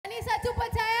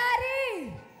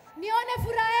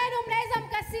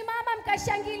mkasimama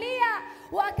mkashangilia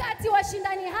wakati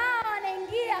washindani hawa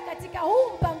wanaingia katika huu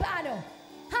mpambano.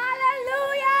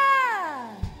 Hallelujah!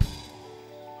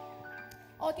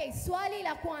 Okay, swali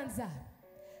la kwanza.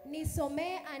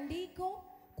 Nisomee andiko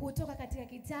kutoka katika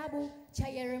kitabu cha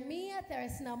Yeremia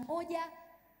 31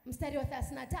 mstari wa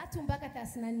 33 mpaka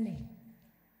 34.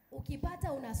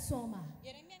 Ukipata unasoma.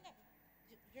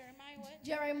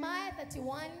 Jeremiah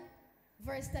 31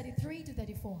 verse 33 to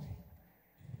 34.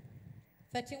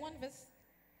 31 verse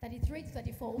 33 to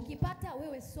 34. Ukipata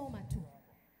wewe soma tu.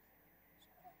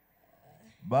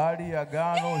 Bali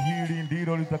agano hili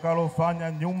ndilo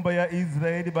litakalofanya nyumba ya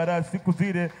Israeli baada ya siku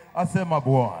zile, asema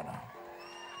Bwana.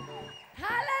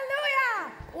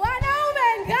 Hallelujah!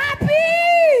 Wanaume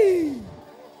ngapi?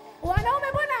 Wanaume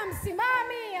mbona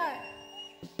msimami?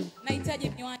 Nahitaji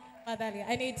miwani tafadhali.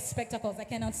 I need spectacles. I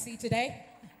cannot see today.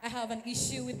 I have an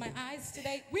issue with my eyes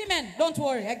today. Women, don't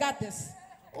worry. I got this.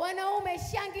 Wanaume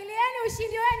shangilieni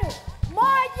ushindi wenu.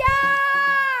 Moja!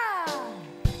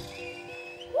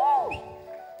 Woo!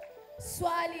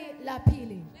 Swali la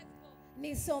pili.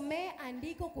 Nisomee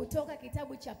andiko kutoka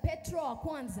kitabu cha Petro wa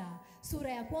kwanza,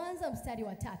 sura ya kwanza mstari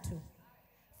wa 3.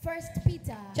 First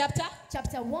Peter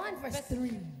chapter 1 verse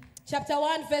 3. Chapter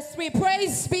 1 verse 3.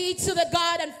 Praise be to the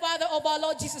God and Father of our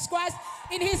Lord Jesus Christ.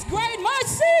 In his great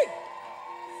mercy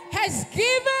has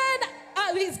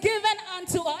given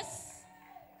unto us.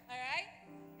 All right?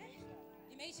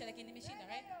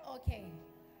 Right? Okay.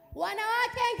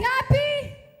 Wanawake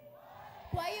ngapi?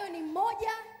 Kwa hiyo ni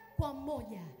moja kwa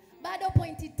moja. Bado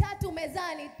pointi 3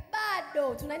 mezani.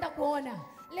 Bado tunaenda kuona.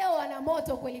 Leo wana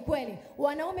moto kweli kweli.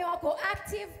 Wanaume wako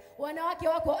active, wanawake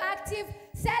wako active.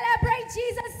 Celebrate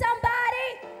Jesus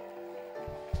somebody.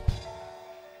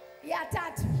 Ya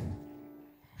 3.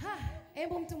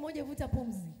 Hebu mtu mmoja vuta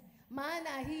pumzi.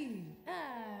 Maana hii.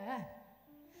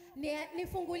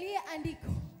 Nifungulie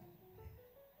andiko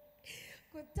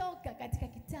kutoka katika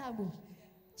kitabu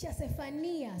cha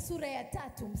Sefania sura ya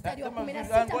 3 mstari wa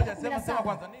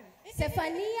 16.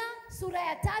 Sefania sura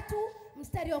ya 3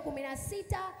 mstari wa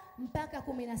 16 mpaka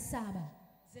 17.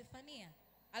 Sefania.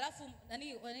 Alafu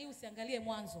nani usiangalie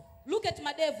mwanzo. Look at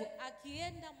Madevu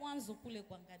akienda mwanzo kule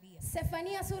kuangalia.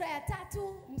 Sefania sura ya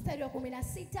 3 mstari wa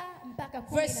 16 mpaka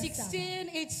 17. Verse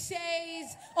 16 it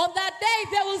says, on that day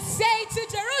they will say to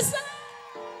Jerusalem.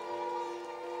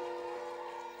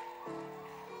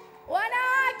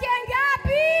 Wanawake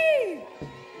ngapi?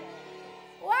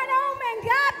 Wanaume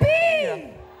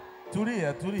ngapi?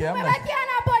 Tulia. Tumebakia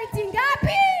na pointi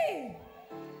ngapi?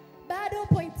 Bado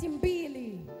pointi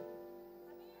 2.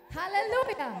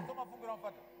 Hallelujah.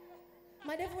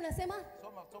 Madevu unasema?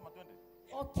 Soma twende.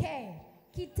 Okay.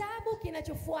 Kitabu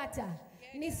kinachofuata.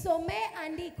 Nisomee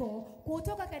andiko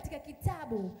kutoka katika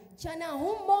kitabu cha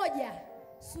Nahumu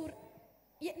 1.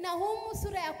 Nahumu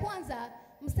sura ya kwanza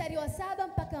mstari wa 7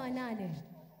 mpaka wa 8.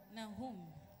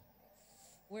 Nahum.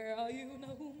 Where are you,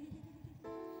 Nahum?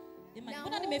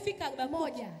 Mbona nimefika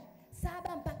 1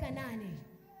 7 mpaka 8.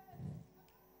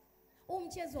 Huu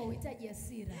mchezo unahitaji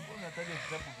hasira. Unahitaji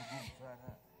kitabu kigumu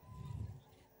sana.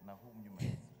 Nahum nyuma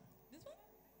hizi. This one?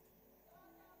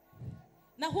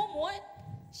 Nahum what?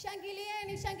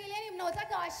 Shangilieni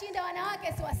mnaotaka washinde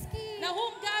wanawake siwasikii.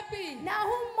 Nahum ngapi?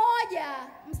 Nahum 1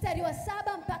 mstari wa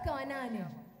 7 mpaka wa 8.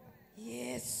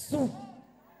 Yesu.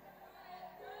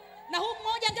 Nahum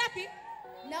 1 ngapi?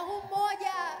 Nahum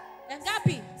 1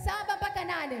 ngapi? 7 mpaka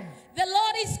 8. The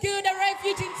Lord is good, a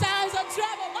refuge in times of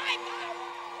trouble. My God.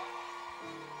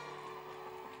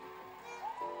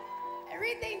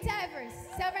 Read the entire verse,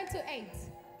 7 to 8.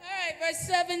 All right, verse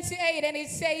 7 to 8, and it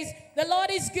says, the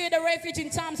Lord is good, a refuge in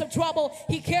times of trouble.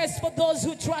 He cares for those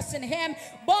who trust in him.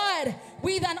 But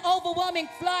with an overwhelming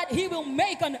flood, he will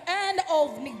make an end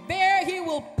of there. He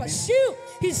will pursue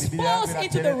his foes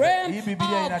into the realm of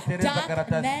darkness.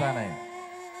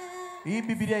 Hii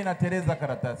Biblia inatereza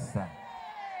karatasi sana.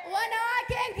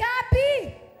 Wanawake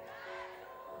ngapi?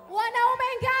 Wanaume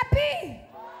ngapi?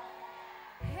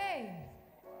 Hey.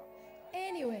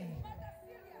 Anyway.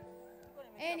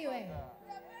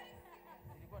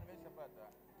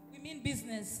 We mean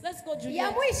business. Let's go, Juliet.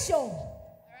 Ya mwisho.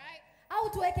 Alright. Au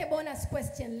tuweke bonus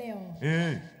question leo?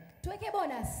 Tuweke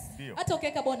bonus. Hata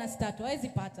ukiweka bonus 3 hawezi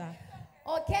pata.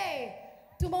 Okay.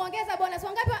 Tumeongeza bonus.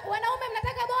 Wangapi wanaume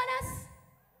mnataka bonus?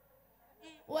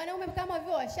 Wanaume kama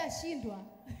vile washashindwa.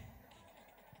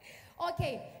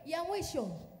 Okay, ya mwisho.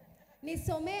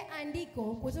 Nisomee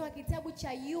andiko kutoka kitabu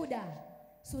cha Yuda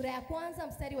sura ya kwanza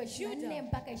mstari wa 24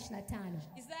 mpaka 25.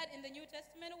 Is that in the New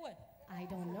Testament or what? I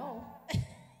don't know.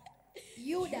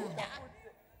 Yuda.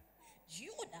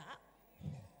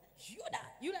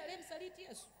 Yuda alimsaliti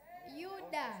Yesu.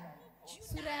 Yuda.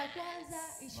 Sura ya kwanza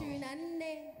 24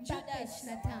 mpaka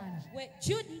 25.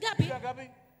 Jude ngapi?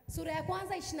 Sura ya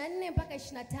kwanza 24 mpaka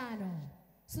 25.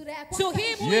 Sura ya To kwanza.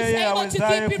 him who is able to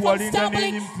keep you from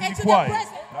stumbling into the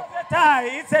presence.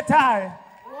 It's a tie.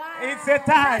 Wow. It's a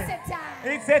tie. That's a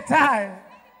tie. It's a tie.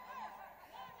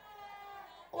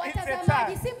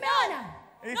 Watazamaji, si mmeona?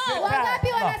 It's a tie.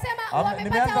 Wangapi wanasema wamepata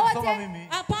Nimeanza kusoma wote? mimi.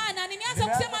 Hapana, nimeanza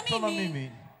kusema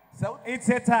mimi. It's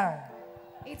a tie.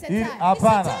 It's a tie.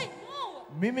 Hapana.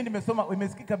 Mimi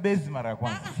nimesikika base mara ya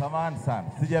kwanza. Samahani sana.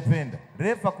 Sijapenda.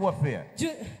 Refa kuwa fair.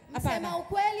 Sema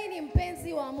ukweli ni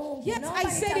mpenzi wa Mungu. Yes,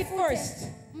 I said it first.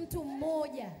 Mtu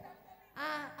mmoja.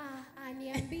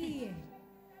 Niambie.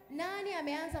 Nani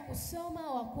ameanza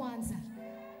kusoma wa kwanza?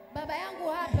 Baba yangu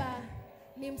hapa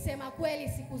ni msema kweli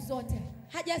siku zote.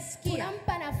 Hajasikia.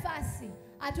 Tunampa nafasi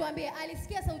atuambie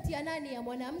alisikia sauti ya nani, ya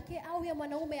mwanamke au ya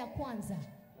mwanaume ya kwanza?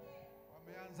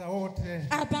 Wameanza wote.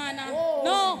 Hapana. Oh,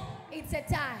 No. It's a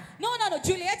tie. No,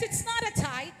 Juliet, it's not a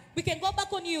tie. We can go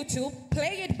back on YouTube,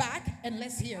 play it back, and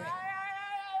let's hear it.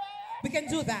 We can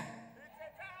do that.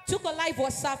 Tuko live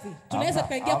Wasafi. Tunaweza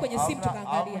tukaingia kwenye simu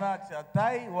tukaangalia. Hamna cha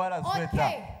tie wala sweta.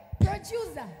 Okay,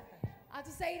 producer,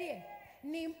 atusaidie.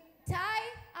 Ni tie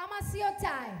ama sio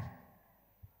tie?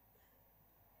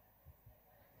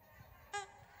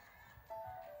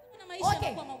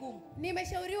 Okay,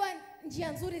 nimeshauriwa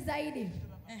njia nzuri zaidi.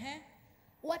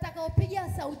 Watakaopiga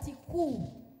sauti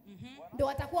kuu ndio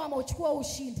watakuwa wameuchukua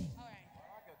ushindi.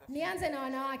 Nianze na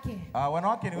wanawake.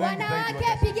 Wanawake ni wengi zaidi.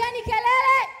 Wanawake, pigeni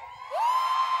kelele.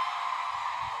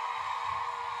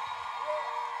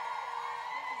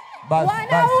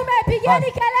 Wanaume,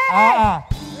 pigeni kelele.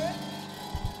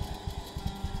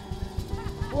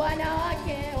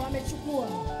 Wanawake wamechukua.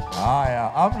 Haya,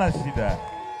 hamna shida.